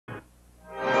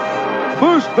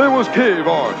First there was cave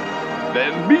art,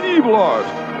 then medieval art,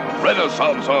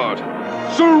 Renaissance art,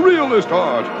 surrealist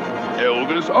art,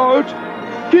 Elvis art,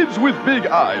 kids with big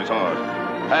eyes art,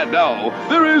 and now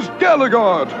there is Gallagher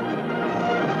art.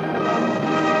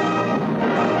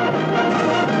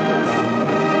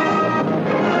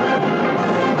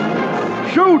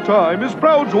 Showtime is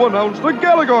proud to announce the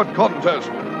Gallagher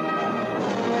contest.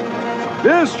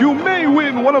 Yes, you may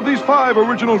win one of these 5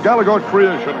 original Gallagher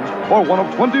creations, or one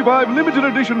of 25 limited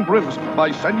edition prints,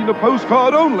 by sending a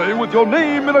postcard only with your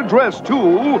name and address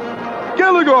to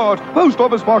Gallagher, Post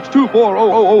Office Box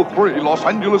 240003, Los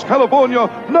Angeles, California,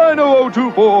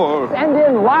 90024. Send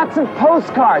in lots of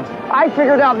postcards. I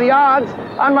figured out the odds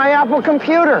on my Apple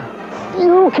computer.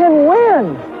 You can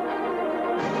win.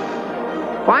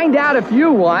 Find out if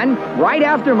you won right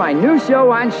after my new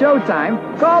show on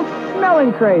Showtime called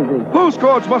Melon Crazy.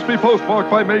 Postcards must be postmarked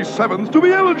by May 7th to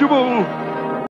be eligible.